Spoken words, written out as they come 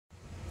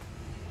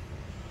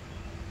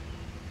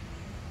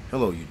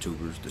Hello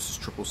YouTubers, this is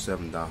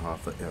 777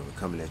 Forever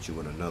coming at you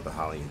with another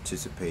highly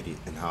anticipated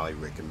and highly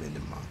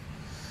recommended model.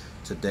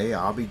 Today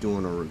I'll be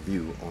doing a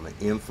review on an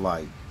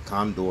Inflight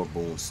Condor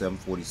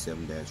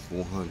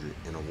B747-400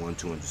 in a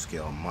 1/200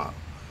 scale model.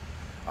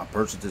 I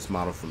purchased this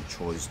model from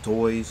Choice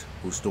Toys,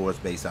 whose store is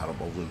based out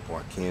of Overland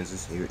Park,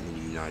 Kansas, here in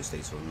the United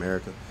States of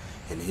America,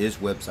 and his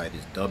website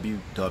is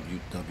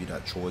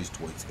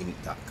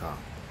www.choicetoysinc.com.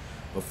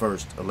 But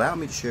first, allow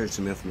me to share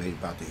some information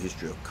about the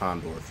history of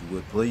Condor, if you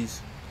would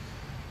please.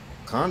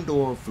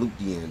 Condor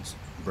Flugdienst,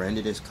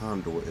 branded as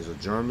Condor, is a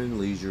German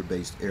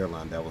leisure-based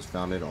airline that was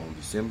founded on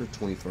December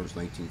 21st,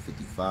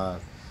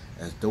 1955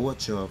 as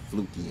Deutsche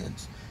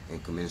Flugdienst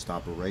and commenced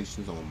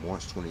operations on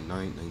March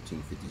 29,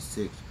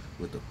 1956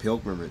 with a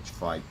pilgrimage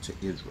flight to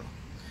Israel.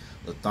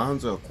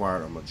 Lufthansa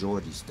acquired a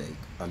majority stake,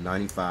 a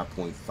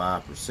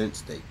 95.5%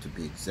 stake to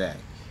be exact,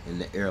 in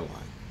the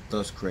airline,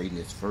 thus creating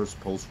its first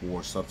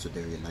post-war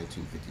subsidiary in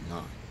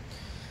 1959.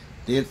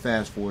 Then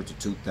fast forward to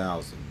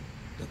 2000.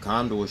 The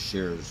Condor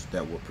shares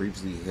that were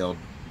previously held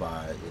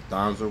by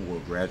Lufthansa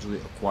were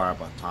gradually acquired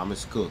by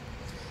Thomas Cook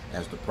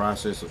as the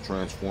process of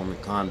transforming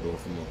Condor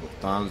from a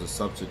Lufthansa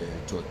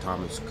subsidiary to a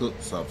Thomas Cook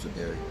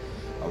subsidiary,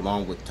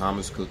 along with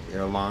Thomas Cook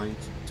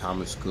Airlines,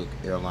 Thomas Cook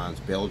Airlines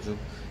Belgium,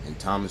 and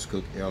Thomas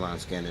Cook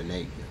Airlines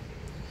Scandinavia,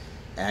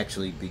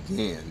 actually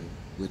began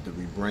with the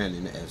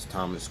rebranding as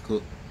Thomas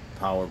Cook,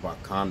 powered by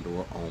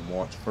Condor on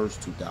March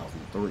 1st,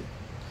 2003.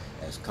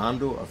 As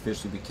Condor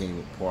officially became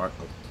a part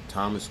of the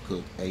Thomas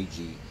Cook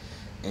AG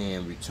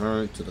and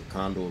returned to the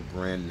Condor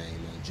brand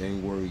name on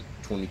January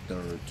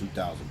 23,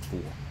 2004.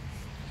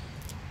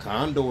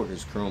 Condor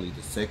is currently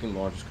the second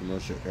largest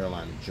commercial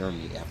airline in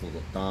Germany after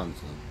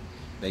Lufthansa,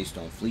 based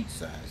on fleet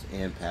size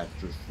and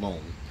passengers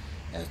flown,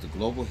 as the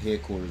global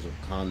headquarters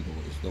of Condor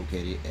is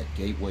located at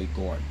Gateway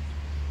Garden,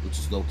 which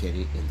is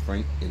located in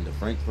the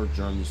Frankfurt,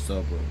 Germany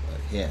suburb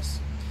of Hesse,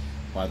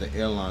 while the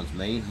airline's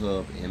main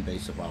hub and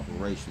base of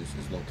operations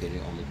is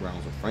located on the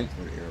grounds of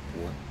Frankfurt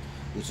Airport,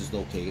 which is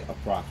located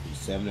approximately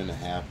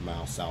 7.5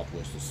 miles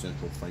southwest of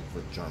central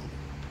Frankfurt, Germany.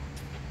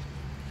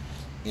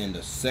 And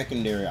the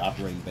secondary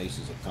operating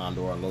bases of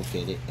Condor are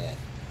located at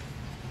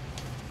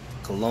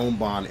Cologne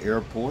Bonn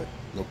Airport,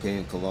 located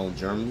in Cologne,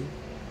 Germany;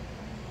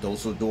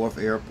 Dusseldorf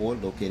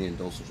Airport, located in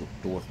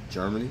Dusseldorf,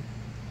 Germany;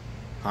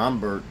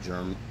 Hamburg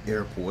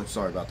Airport,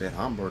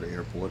 Hamburg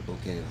Airport,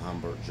 located in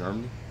Hamburg,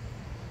 Germany;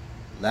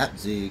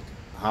 Leipzig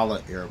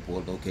Halle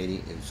Airport,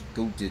 located in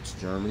Schottitz,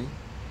 Germany;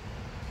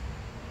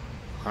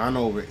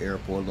 Hanover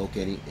Airport,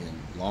 located in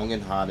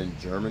Langenhagen,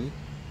 Germany;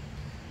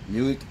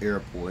 Munich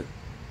Airport,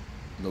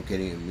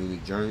 located in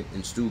Munich, Germany;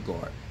 and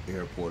Stuttgart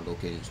Airport,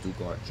 located in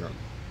Stuttgart,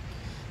 Germany.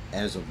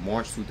 As of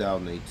March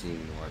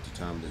 2018, or at the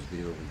time of this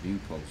video review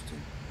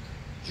posting,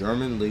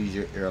 German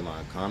leisure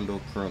airline Condor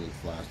currently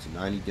flies to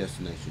 90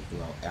 destinations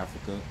throughout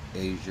Africa,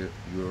 Asia,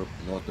 Europe,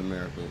 North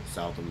America,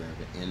 South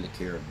America, and the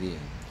Caribbean,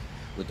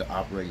 with the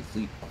operating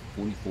fleet of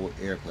 44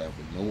 aircraft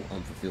with no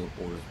unfulfilled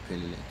orders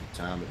pending at the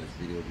time of this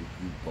video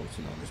review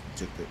posting on this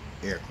particular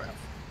aircraft.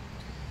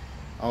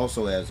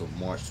 Also, as of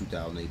March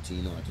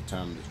 2018, or at the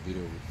time of this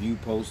video review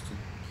posting,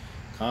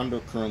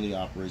 Condor currently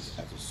operates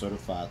as a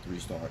certified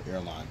 3-star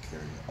airline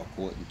carrier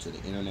according to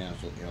the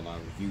international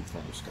airline review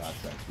firm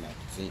Skytrax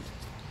magazine.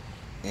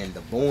 And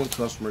the Boeing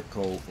customer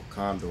code for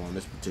Condor on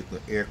this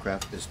particular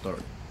aircraft is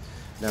 30.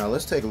 Now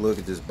let's take a look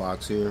at this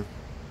box here.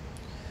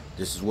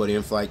 This is what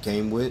Inflight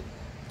came with.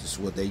 This is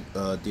what they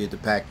did the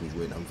package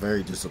with. I'm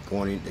very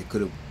disappointed. They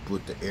could have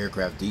put the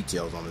aircraft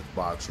details on this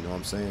box, you know what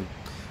I'm saying?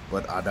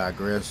 But I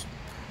digress.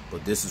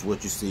 But this is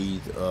what you see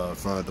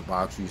front of the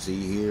box. You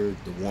see here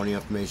the warning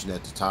information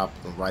at the top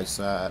of the right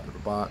side of the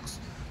box,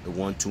 the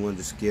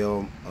 1/200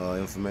 scale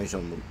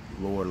information on the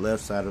lower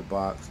left side of the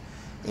box,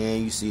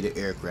 and you see the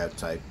aircraft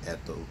type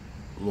at the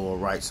lower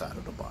right side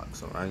of the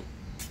box. All right.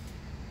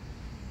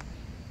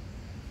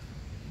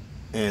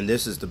 And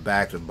this is the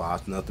back of the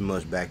box. Nothing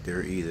much back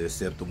there either,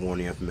 except the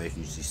warning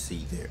information you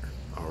see there.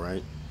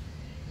 Alright.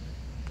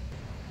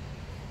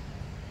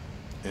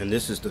 And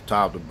this is the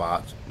top of the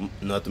box.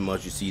 Nothing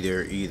much you see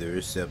there either,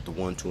 except the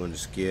 1/200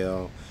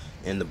 scale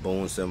and the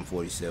Boeing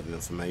 747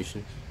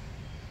 information.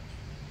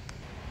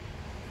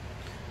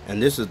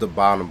 And this is the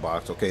bottom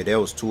box. Okay, there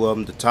was two of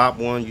them. The top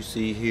one you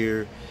see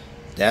here,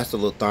 that's the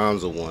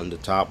Lufthansa one, the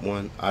top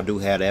one. I do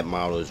have that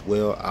model as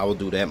well. I will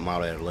do that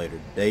model at a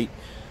later date.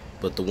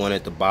 But the one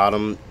at the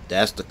bottom,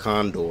 that's the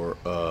Condor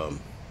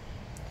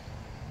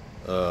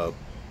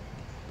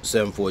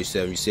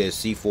 747. You said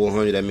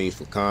C400, that means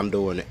for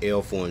Condor, and the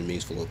L400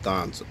 means for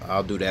Lufthansa.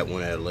 I'll do that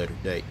one at a later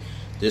date.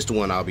 This is the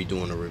one I'll be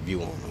doing a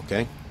review on,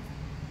 okay?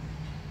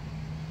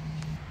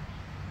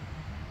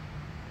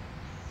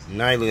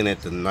 Now you're looking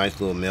at the nice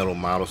little metal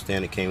model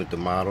stand that came with the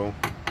model.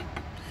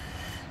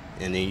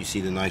 And then you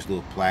see the nice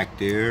little plaque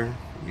there.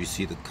 You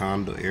see the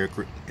Condor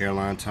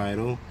airline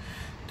title,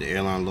 the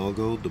airline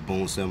logo, the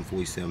Boeing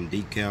 747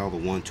 decal, the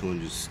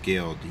 1/200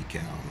 scale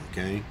decal,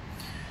 okay?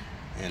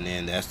 And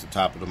then that's the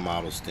top of the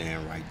model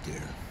stand right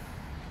there.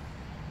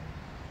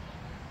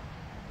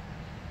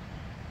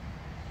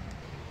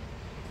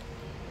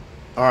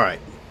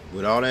 Alright,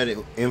 With all that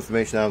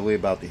information out of the way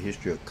about the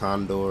history of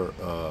Condor,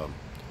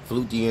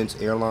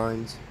 Flutiens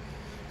Airlines,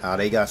 how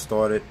they got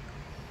started,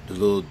 the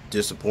little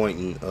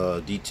disappointing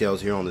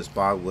details here on this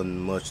box, wasn't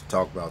much to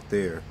talk about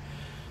there.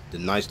 The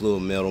nice little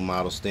metal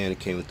model stand that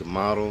came with the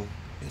model,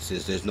 and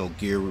since there's no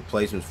gear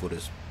replacements for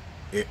this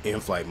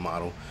Inflight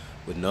model,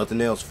 with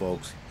nothing else,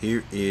 folks,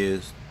 here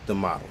is the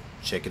model.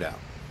 Check it out.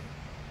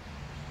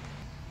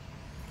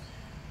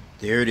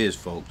 There it is,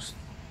 folks.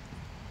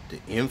 The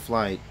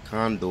Inflight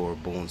Condor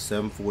Boeing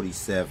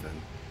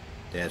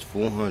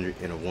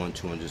 747-400 in a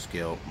 1/200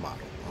 scale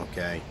model.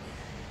 Okay,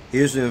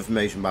 here's the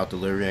information about the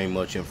livery. Ain't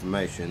much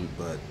information,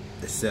 but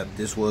except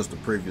this was the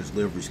previous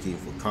livery scheme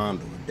for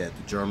Condor that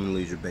the German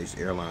leisure-based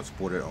airline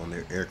supported on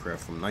their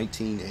aircraft from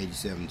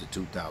 1987 to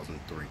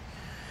 2003.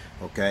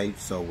 Okay,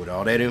 so with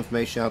all that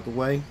information out the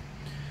way,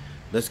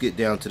 let's get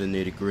down to the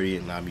nitty-gritty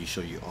and allow me to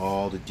show you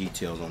all the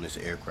details on this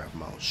aircraft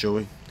model. Shall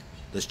we?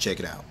 Let's check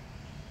it out.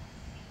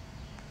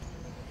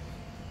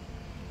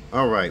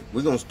 Alright,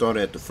 we're going to start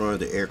at the front of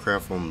the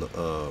aircraft on the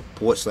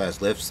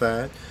port/left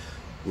side,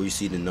 where you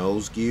see the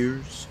nose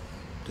gears,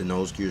 the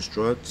nose gear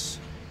struts,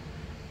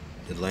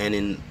 the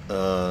landing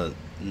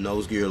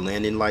nose gear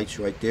landing lights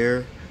right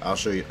there. I'll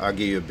give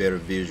you a better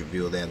visual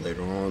view of that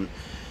later on.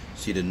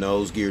 See the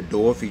nose gear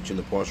door featuring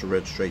the partial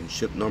registration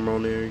ship number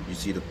on there. You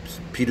see the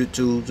pitot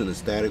tubes and the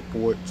static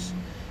ports,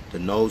 the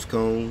nose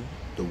cone,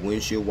 the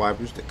windshield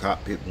wipers, the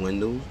cockpit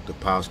windows, the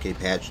power escape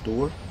hatch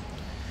door.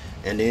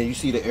 And then you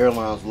see the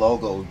airline's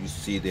logo, you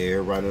see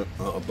there right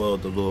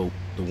above the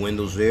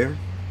windows there.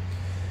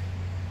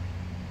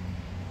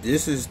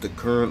 This is the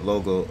current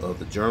logo of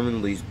the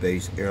German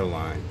lease-based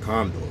airline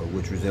Condor,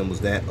 which resembles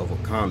that of a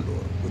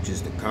condor, which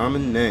is the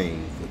common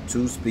name for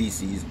two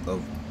species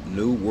of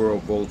New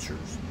World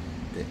vultures,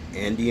 the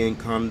Andean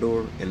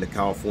condor and the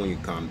California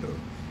condor,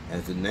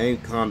 as the name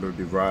condor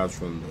derives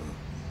from the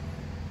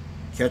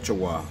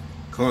Quechua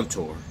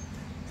Kuntur,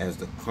 as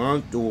the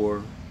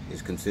condor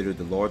is considered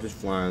the largest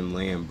flying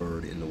land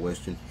bird in the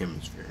Western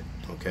Hemisphere.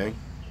 Okay,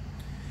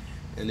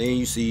 and then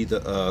you see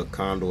the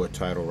Condor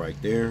title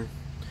right there,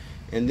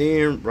 and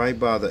then right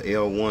by the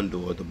L1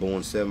 door, the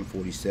Boeing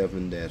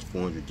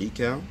 747-400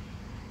 decal.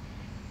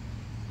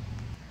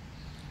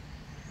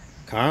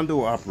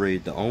 Condor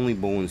operated the only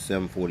Boeing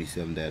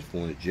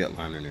 747-400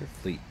 jetliner in their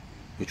fleet,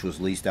 which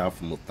was leased out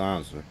from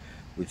Lufthansa,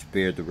 which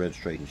bears the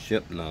registration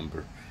ship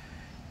number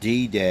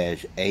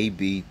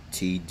D-ABTD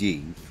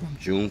from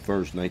June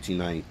 1st,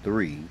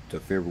 1993 to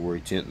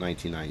February 10th,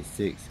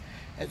 1996,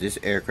 as this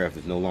aircraft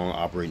is no longer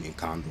operating in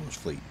Condor's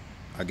fleet.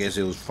 I guess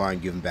it was fine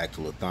giving back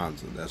to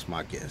Lufthansa. That's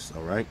my guess.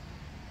 Alright.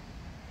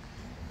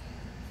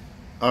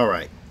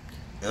 Alright.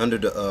 Under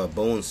the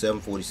Boeing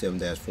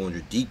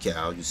 747-400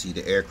 decal, you see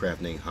the aircraft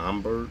named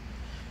Hamburg.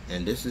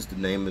 And this is the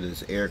name of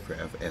this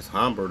aircraft, as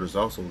Hamburg is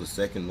also the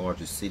second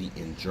largest city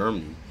in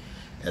Germany,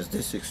 as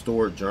this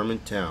historic German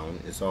town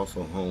is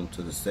also home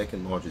to the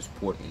second largest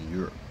port in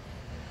Europe,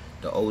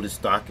 the oldest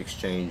stock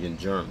exchange in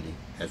Germany,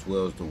 as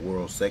well as the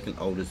world's second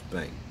oldest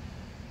bank,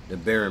 the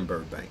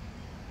Berenberg Bank.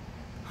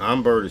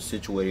 Hamburg is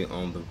situated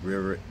on the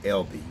river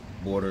Elbe,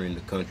 bordering the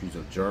countries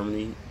of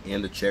Germany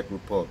and the Czech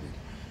Republic,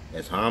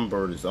 as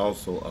Hamburg is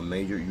also a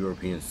major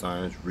European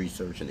science,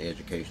 research, and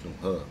educational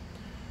hub,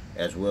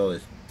 as well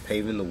as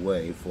paving the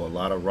way for a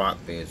lot of rock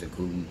bands,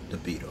 including the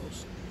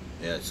Beatles.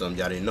 Yeah, some of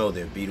y'all didn't know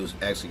that Beatles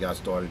actually got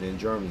started in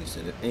Germany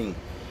instead of England.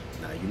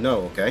 Now you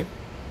know, okay?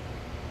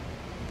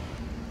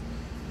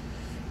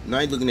 Now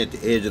you're looking at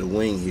the edge of the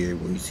wing here,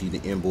 where you see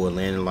the inboard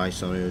landing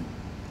lights on there.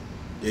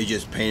 They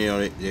just painted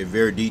on it. They're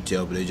very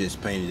detailed, but they just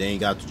painted. They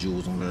ain't got the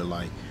jewels on there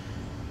like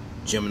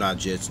Gemini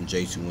jets and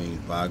JC wings.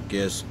 But I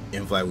guess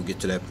Inflight will get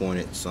to that point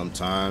at some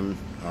time.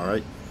 All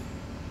right.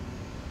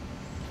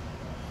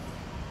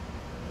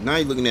 Now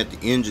you're looking at the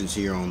engines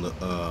here on the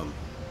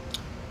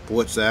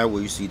port side,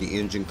 where you see the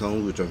engine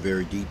cones, which are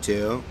very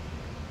detailed,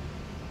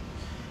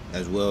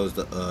 as well as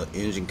the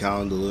engine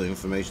column, the little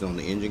information on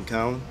the engine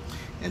column.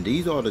 And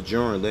these are the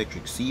General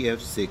Electric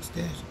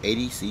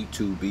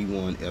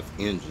CF6-80C2B1F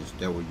engines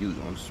that were used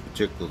on this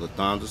particular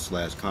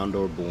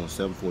Lufthansa/Condor Boeing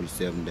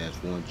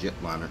 747-1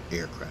 jetliner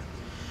aircraft.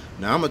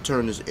 Now I'm going to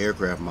turn this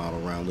aircraft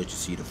model around, let you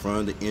see the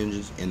front of the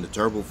engines, and the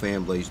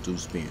turbofan blades do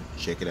spin.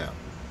 Check it out.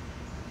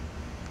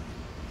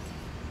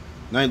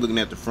 Now you're looking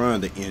at the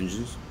front of the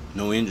engines.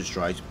 No engine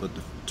strikes, but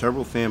the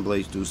turbofan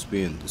blades do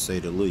spin, to say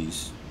the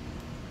least.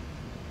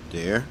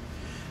 There.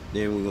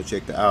 Then we're going to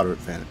check the outer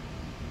fan.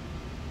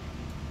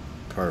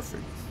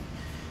 Perfect.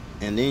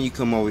 And then you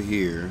come over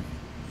here,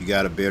 you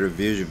got a better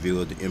visual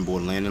view of the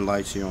inboard landing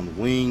lights here on the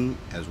wing,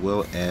 as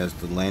well as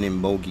the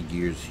landing bogey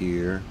gears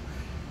here,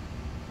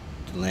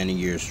 the landing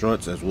gear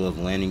struts, as well as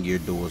landing gear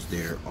doors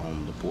there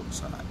on the port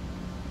side.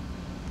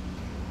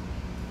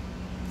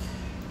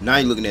 Now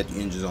you're looking at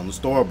the engines on the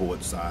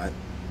starboard side,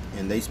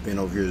 and they spin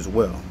over here as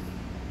well.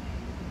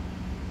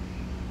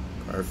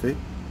 Perfect.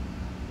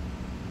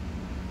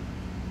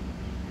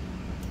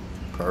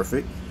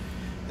 Perfect.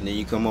 And then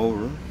you come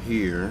over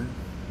here,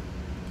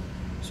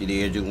 so See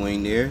the edge of the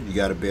wing there? You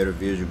got a better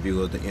visual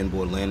view of the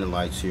inboard landing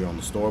lights here on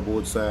the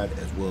starboard side,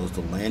 as well as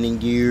the landing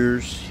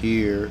gears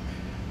here,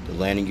 the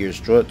landing gear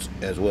struts,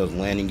 as well as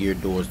landing gear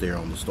doors there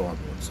on the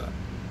starboard side.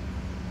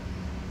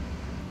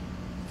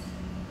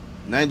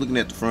 Now you're looking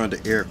at the front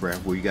of the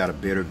aircraft, where you got a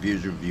better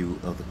visual view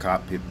of the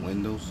cockpit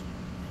windows,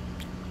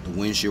 the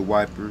windshield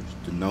wipers,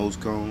 the nose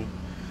cone,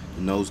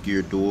 the nose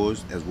gear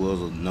doors, as well as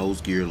the nose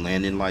gear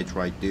landing lights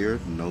right there,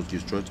 the nose gear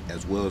struts,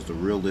 as well as the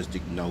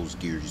realistic nose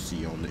gears you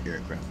see on the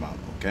aircraft model.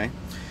 Okay,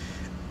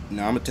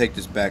 now I'm gonna take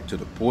this back to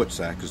the port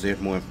side because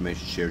there's more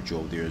information shared with you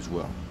over there as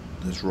well.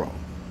 Let's roll.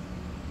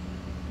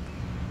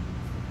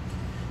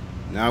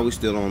 Now we're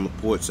still on the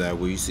port side,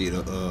 where you see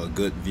the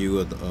good view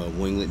of the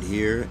winglet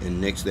here,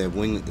 and next to that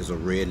winglet is a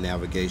red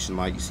navigation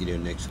light you see there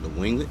next to the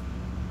winglet.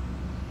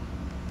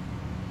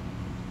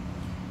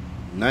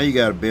 Now you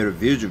got a better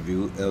visual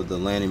view of the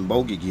landing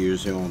bogey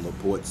gears here on the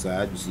port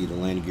side. You see the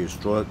landing gear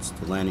struts,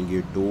 the landing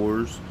gear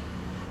doors,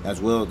 as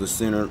well as the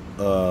center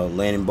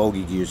landing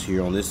bogey gears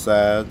here on this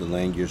side, the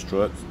landing gear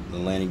struts, the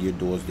landing gear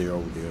doors there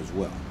over there as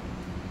well.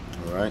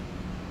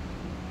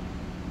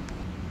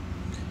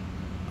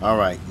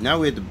 Alright, now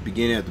we're at the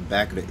beginning at the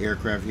back of the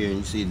aircraft here, and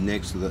you see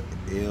next to the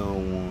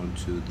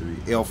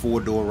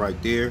L4 door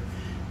right there,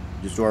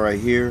 this door right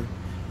here.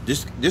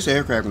 This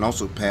aircraft can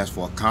also pass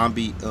for a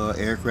combi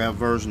aircraft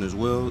version as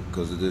well,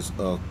 because of this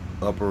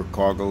upper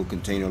cargo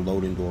container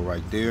loading door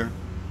right there.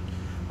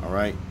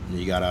 Alright,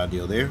 you got an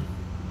idea there.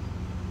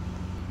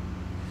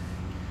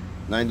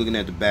 Now you're looking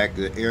at the back of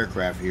the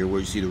aircraft here,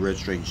 where you see the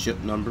registration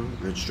ship number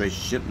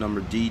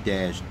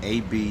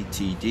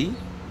D-ABTD.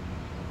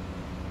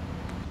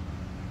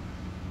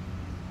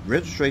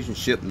 Registration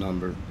ship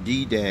number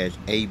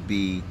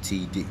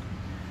D-ABTD.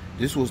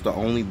 This was the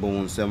only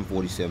Boeing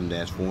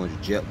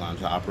 747-400 jetliner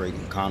to operate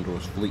in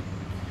Condor's fleet,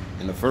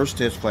 and the first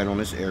test flight on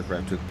this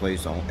aircraft took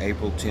place on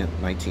April 10,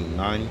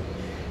 1990,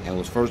 and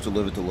was first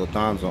delivered to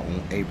Lufthansa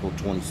on April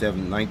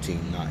 27,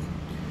 1990.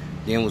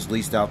 Then was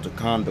leased out to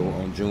Condor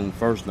on June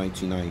 1st,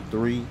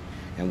 1993,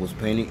 and was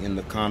painted in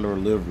the Condor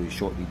livery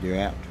shortly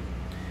thereafter.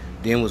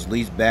 Then was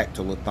leased back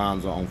to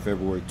Lufthansa on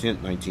February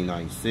 10,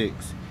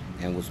 1996,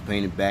 and was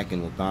painted back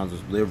in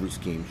Lufthansa's livery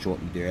scheme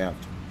shortly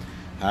thereafter.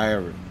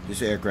 However,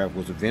 this aircraft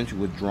was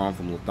eventually withdrawn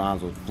from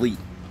Lufthansa's fleet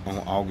on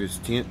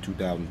August 10,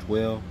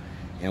 2012,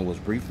 and was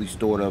briefly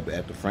stored up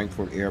at the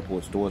Frankfurt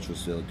Airport storage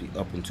facility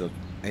up until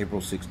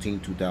April 16,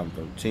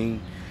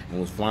 2013,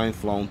 and was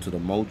flown to the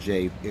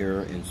Mojave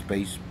Air and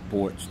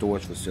Spaceport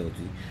storage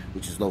facility,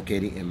 which is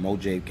located in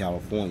Mojave,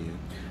 California,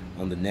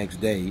 on the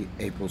next day,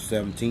 April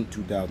 17,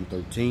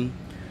 2013,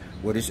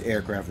 where this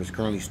aircraft is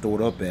currently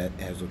stored up at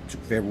as of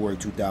February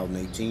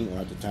 2018, or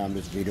at the time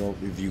this video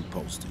review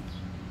posted.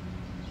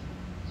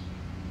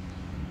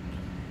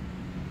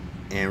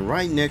 And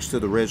right next to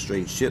the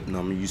registration ship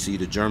number, you see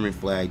the German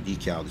flag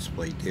decal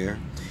displayed there.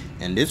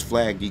 And this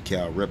flag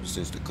decal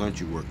represents the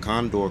country where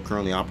Condor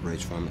currently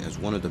operates from, as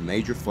one of the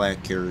major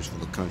flag carriers for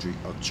the country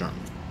of Germany.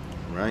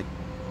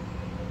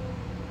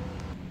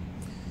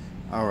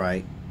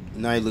 Alright,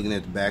 now you're looking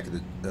at the back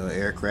of the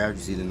aircraft.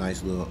 You see the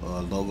nice little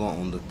logo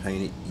on the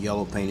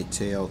yellow painted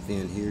tail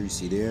fin here. You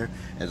see there.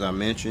 As I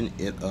mentioned,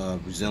 it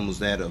resembles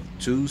that of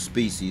two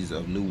species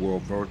of New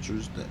World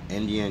vultures, the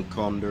Andean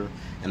Condor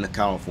and the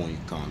California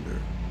Condor.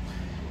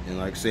 And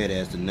like I said,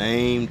 as the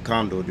name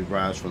Condor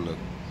derives from the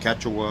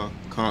Quechua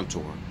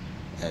Kuntur,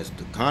 as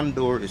the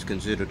Condor is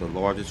considered the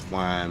largest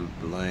flying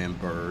land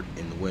bird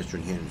in the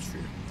Western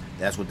Hemisphere.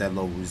 That's what that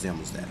logo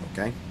resembles that,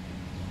 okay?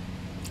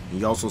 And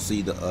you also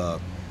see the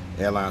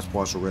Airline's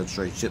partial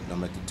registration ship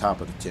number at the top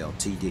of the tail,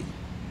 TD.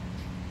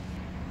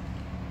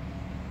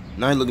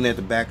 Now you're looking at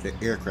the back of the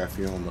aircraft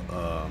here on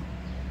the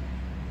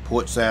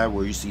port side,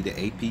 where you see the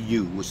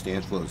APU, which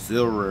stands for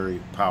Auxiliary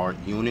Power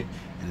Unit,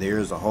 and there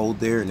is a hole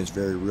there, and it's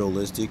very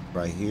realistic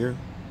right here.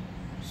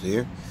 See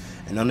here?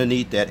 And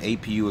underneath that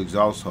APU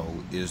exhaust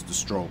hole is the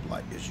strobe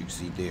light, as you can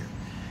see there,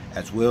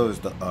 as well as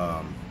the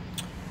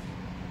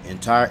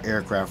entire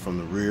aircraft from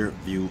the rear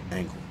view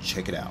angle.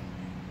 Check it out.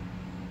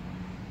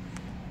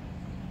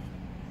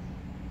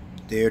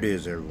 There it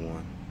is,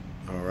 everyone.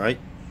 Alright.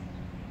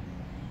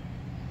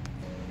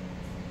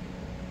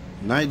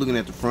 Now you're looking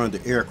at the front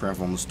of the aircraft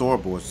on the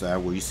starboard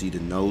side, where you see the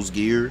nose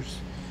gears,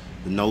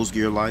 the nose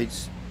gear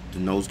lights, the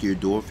nose gear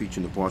door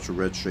featuring the partial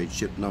registration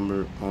ship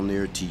number on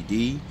there,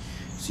 TD.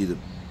 See the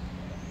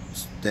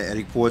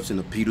static ports and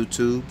the pedal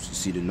tubes. You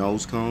see the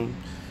nose cone.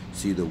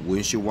 See the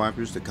windshield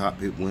wipers, the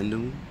cockpit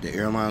window, the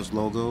airline's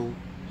logo,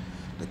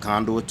 the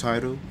Condor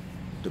title,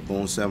 the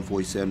Boeing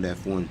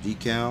 747-400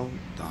 decal,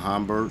 the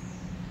Hamburg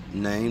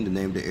name, the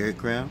name of the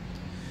aircraft,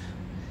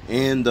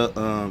 and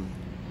the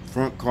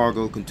front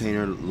cargo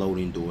container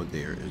loading door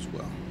there as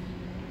well.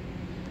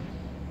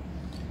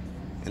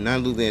 And now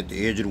looking at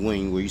the edge of the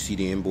wing, where you see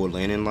the inboard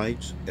landing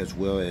lights, as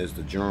well as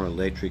the General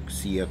Electric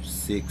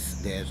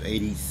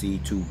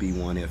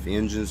CF6-80C2B1F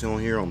engines on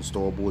here on the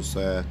starboard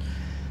side.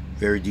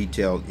 Very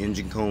detailed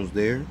engine cones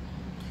there.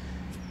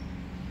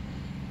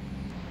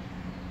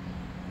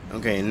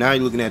 Okay, and now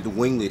you're looking at the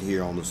winglet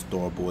here on the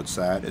starboard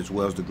side, as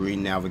well as the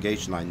green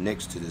navigation light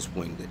next to this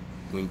winglet,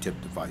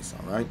 wingtip device,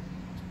 alright?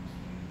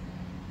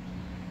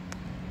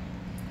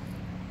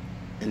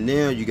 And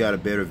now you got a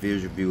better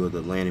visual view of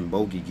the landing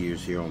bogey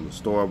gears here on the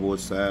starboard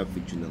side,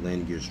 featuring the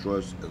landing gear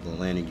struts, the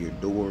landing gear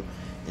door,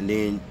 and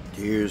then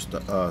here's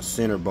the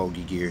center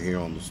bogey gear here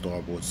on the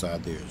starboard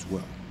side there as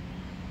well.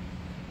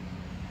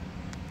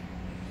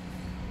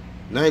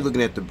 Now you're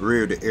looking at the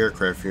rear of the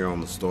aircraft here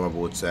on the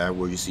starboard side,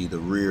 where you see the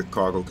rear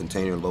cargo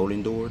container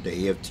loading door,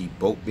 the AFT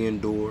boat bin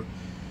door,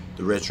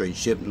 the registered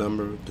ship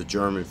number, the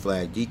German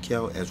flag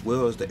decal, as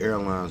well as the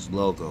airline's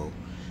logo,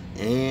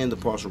 and the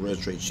partial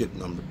registered ship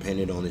number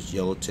painted on its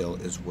yellow tail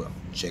as well.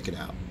 Check it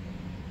out.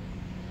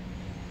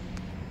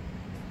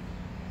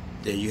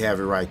 There you have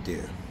it right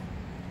there.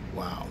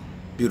 Wow,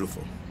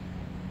 beautiful.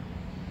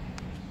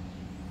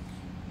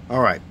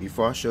 Alright,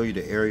 before I show you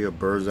the aerial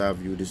bird's eye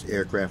view of this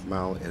aircraft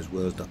model, as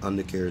well as the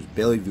undercarriage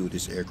belly view of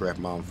this aircraft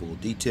model in full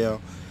detail,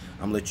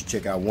 I'm going to let you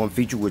check out one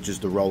feature, which is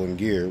the rolling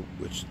gear,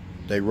 which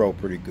they roll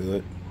pretty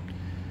good.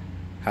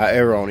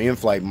 However, on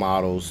in-flight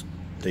models,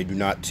 they do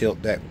not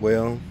tilt that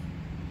well.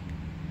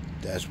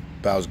 That's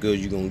about as good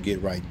as you're going to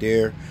get right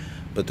there.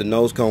 But the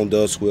nose cone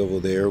does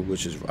swivel there,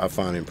 which is, I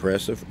find,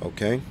 impressive.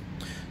 Okay,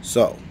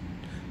 so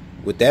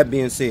with that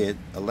being said,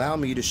 allow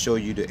me to show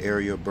you the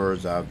aerial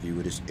bird's eye view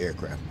of this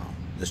aircraft model.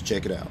 Let's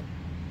check it out.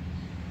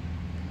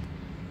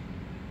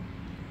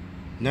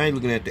 Now you're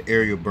looking at the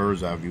aerial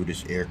bird's eye view of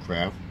this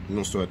aircraft. We're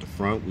going to start at the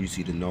front, where you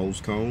see the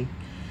nose cone,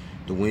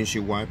 the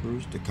windshield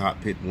wipers, the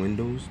cockpit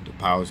windows, the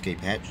power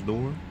escape hatch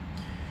door.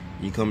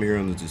 You come here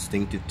on the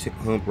distinctive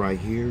hump right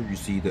here. You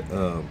see the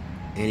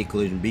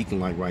anti-collision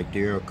beacon light right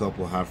there, a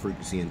couple of high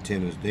frequency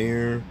antennas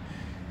there,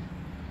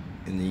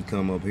 and then you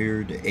come up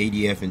here, the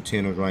ADF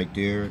antenna right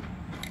there.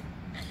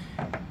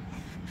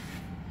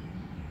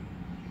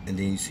 And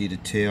then you see the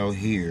tail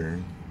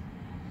here,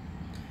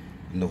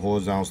 and the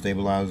horizontal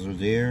stabilizer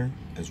there,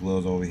 as well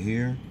as over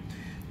here.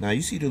 Now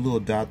you see the little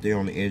dot there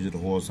on the edge of the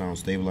horizontal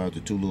stabilizer, the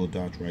two little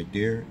dots right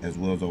there, as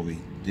well as over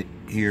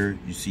here,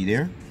 you see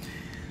there.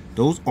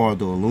 Those are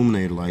the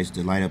illuminator lights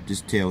that light up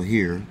this tail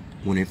here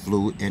when it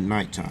flew at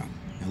nighttime.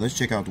 Now let's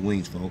check out the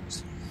wings,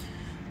 folks.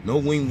 No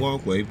wing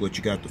walkway, but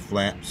you got the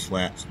flaps,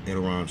 slats,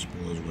 aileron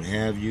spoilers, what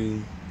have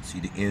you. See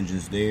the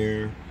engines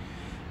there.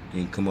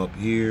 Then come up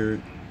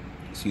here.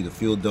 See the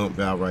fuel dump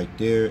valve right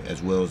there,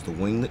 as well as the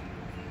winglet.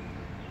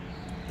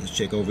 Let's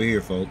check over here,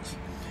 folks.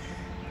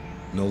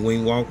 No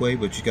wing walkway,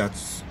 but you got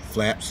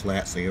flaps,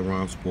 slats,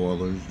 aileron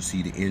spoilers. You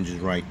see the engines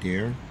right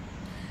there,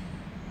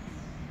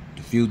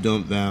 the fuel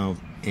dump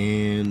valve,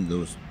 and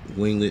the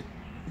winglet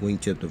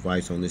wingtip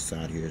device on this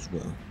side here as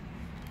well.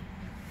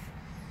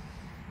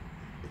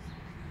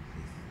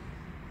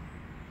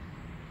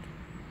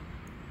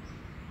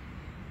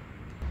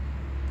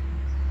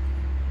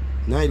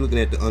 Now you're looking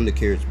at the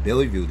undercarriage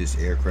belly view of this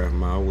aircraft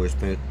model, where it's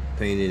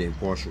painted in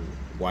partial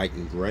white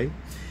and gray.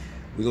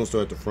 We're going to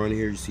start at the front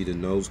here. You see the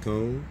nose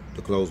cone,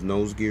 the closed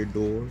nose gear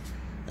door,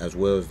 as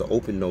well as the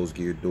open nose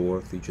gear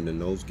door featuring the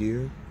nose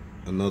gear.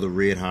 Another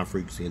red high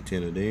frequency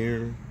antenna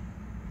there.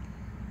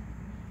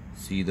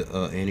 See the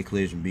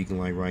anti-collision beacon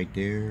light right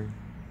there.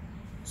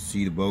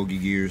 See the bogey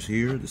gears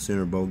here, the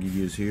center bogey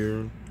gears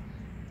here.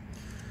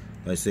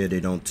 Like I said,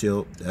 they don't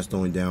tilt. That's the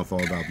only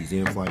downfall about these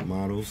in-flight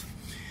models.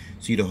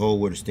 See the hole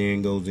where the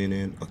steering goes in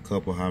at, a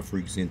couple high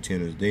frequency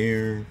antennas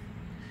there.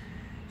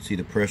 See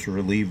the pressure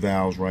relief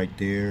valves right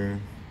there,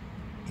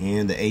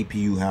 and the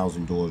APU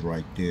housing doors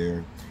right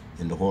there,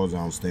 and the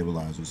horizontal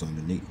stabilizers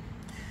underneath.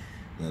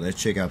 Now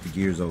let's check out the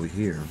gears over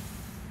here.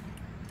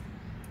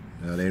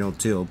 They don't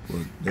tilt,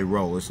 but they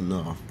roll, it's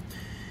enough.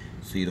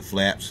 See the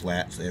flaps,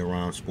 slats,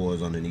 aileron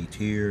spoilers underneath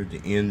here,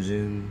 the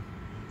engine,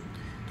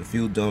 the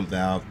fuel dump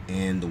valve,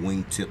 and the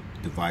wingtip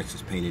device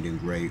is painted in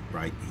gray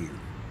right here.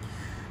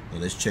 Now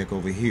let's check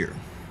over here.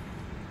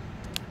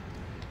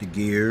 The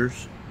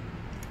gears,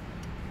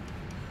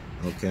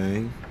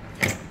 okay,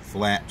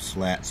 flaps,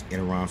 slats,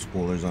 aileron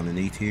spoilers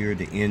underneath here,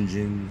 the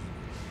engine,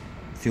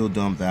 fuel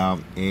dump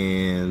valve,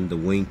 and the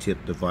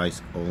wingtip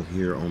device on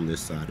here on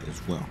this side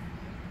as well.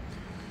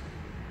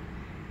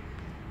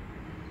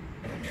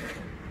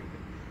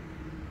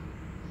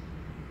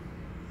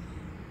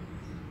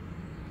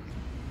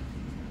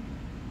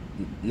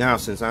 Now,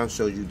 since I've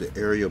showed you the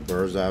aerial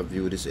bird's eye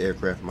view of this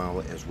aircraft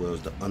model, as well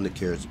as the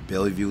undercarriage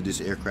belly view of this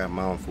aircraft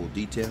model in full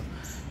detail,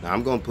 now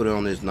I'm going to put it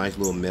on this nice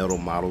little metal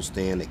model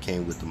stand that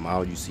came with the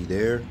model you see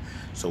there.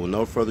 So with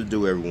no further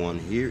ado, everyone,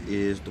 here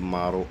is the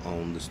model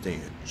on the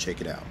stand. Check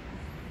it out.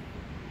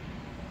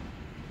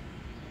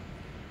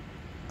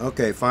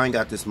 Okay, fine,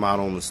 got this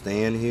model on the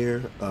stand here.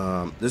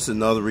 This is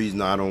another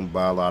reason I don't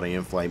buy a lot of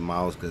in-flight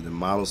models, because the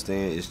model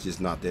stand is just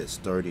not that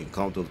sturdy and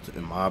comfortable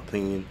in my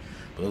opinion.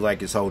 But looks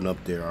like it's holding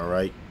up there,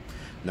 alright.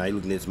 Now you're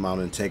looking at this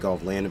model in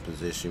takeoff landing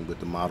position with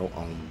the model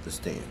on the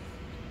stand.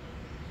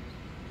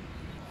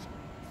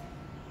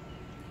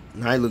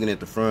 Now you're looking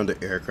at the front of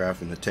the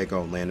aircraft in the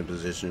takeoff landing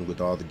position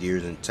with all the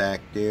gears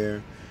intact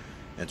there.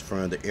 At the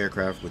front of the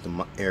aircraft with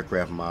the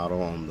aircraft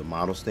model on the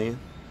model stand.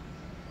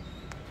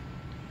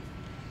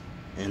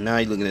 And now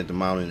you're looking at the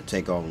model in the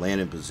takeoff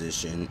landing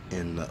position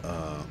in the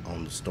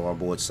on the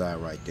starboard side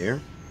right there.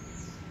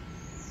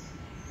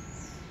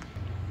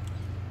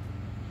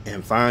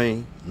 And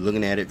finally,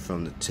 looking at it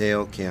from the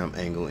tail cam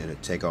angle in a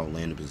takeoff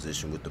landing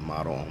position with the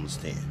model on the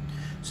stand.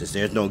 Since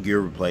there's no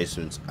gear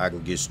replacements, I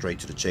can get straight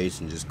to the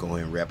chase and just go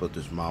ahead and wrap up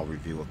this model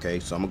review, okay?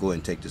 So I'm gonna go ahead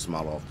and take this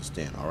model off the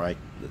stand, alright?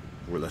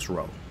 Let's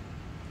roll.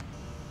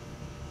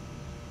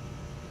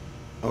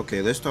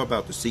 Okay, let's talk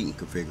about the seating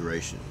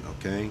configuration,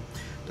 okay?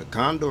 The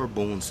Condor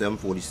Boeing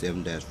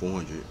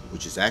 747-400,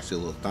 which is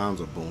actually a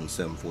Lufthansa Boeing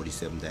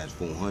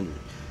 747-400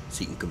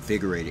 seating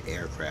configured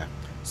aircraft,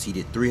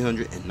 seated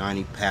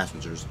 390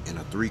 passengers in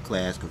a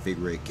 3-class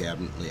configured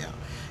cabin layout.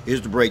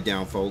 Here's the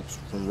breakdown, folks.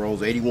 From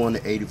rows 81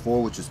 to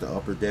 84, which is the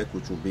upper deck,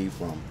 which will be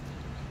from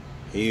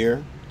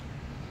here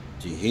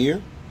to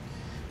here.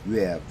 You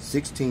have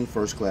 16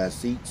 first class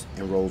seats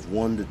in rows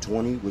 1 to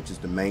 20, which is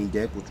the main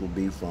deck, which will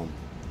be from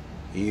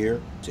here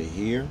to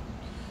here.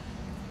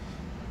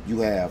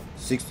 You have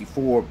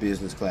 64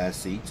 business class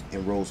seats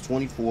in rows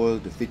 24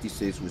 to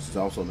 56, which is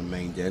also the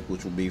main deck,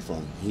 which will be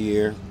from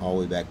here all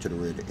the way back to the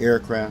rear of the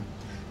aircraft.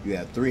 You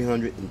have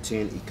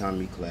 310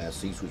 economy class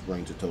seats, which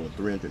brings a total of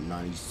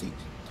 390 seats.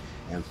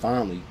 And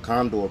finally,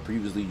 Condor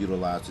previously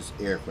utilized this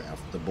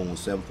aircraft, the Boeing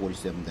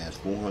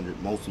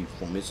 747-400, mostly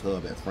from its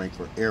hub at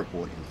Frankfurt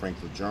Airport in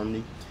Frankfurt,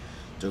 Germany,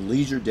 to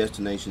leisure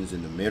destinations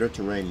in the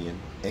Mediterranean,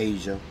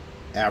 Asia,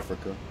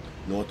 Africa,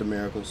 North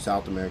America,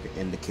 South America,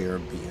 and the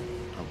Caribbean.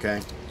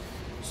 Okay,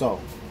 so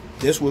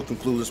this will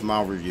conclude this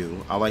model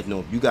review. I'd like to know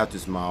if you got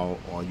this model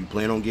or you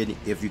plan on getting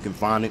it. If you can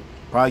find it,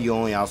 probably your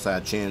only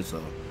outside chance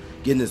of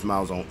getting this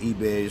model is on eBay.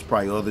 There's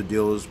probably other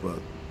dealers, but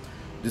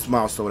this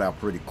model sold out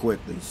pretty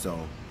quickly, so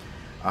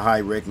I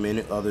highly recommend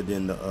it. Other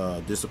than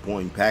the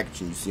disappointing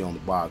packaging you see on the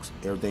box,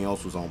 everything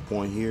else was on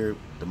point here.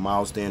 The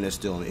model stand is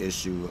still an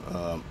issue.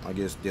 I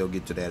guess they'll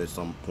get to that at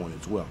some point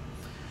as well.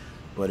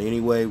 But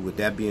anyway, with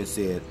that being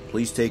said,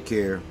 please take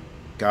care.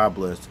 God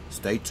bless.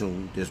 Stay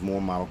tuned. There's more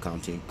model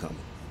content coming.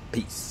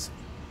 Peace.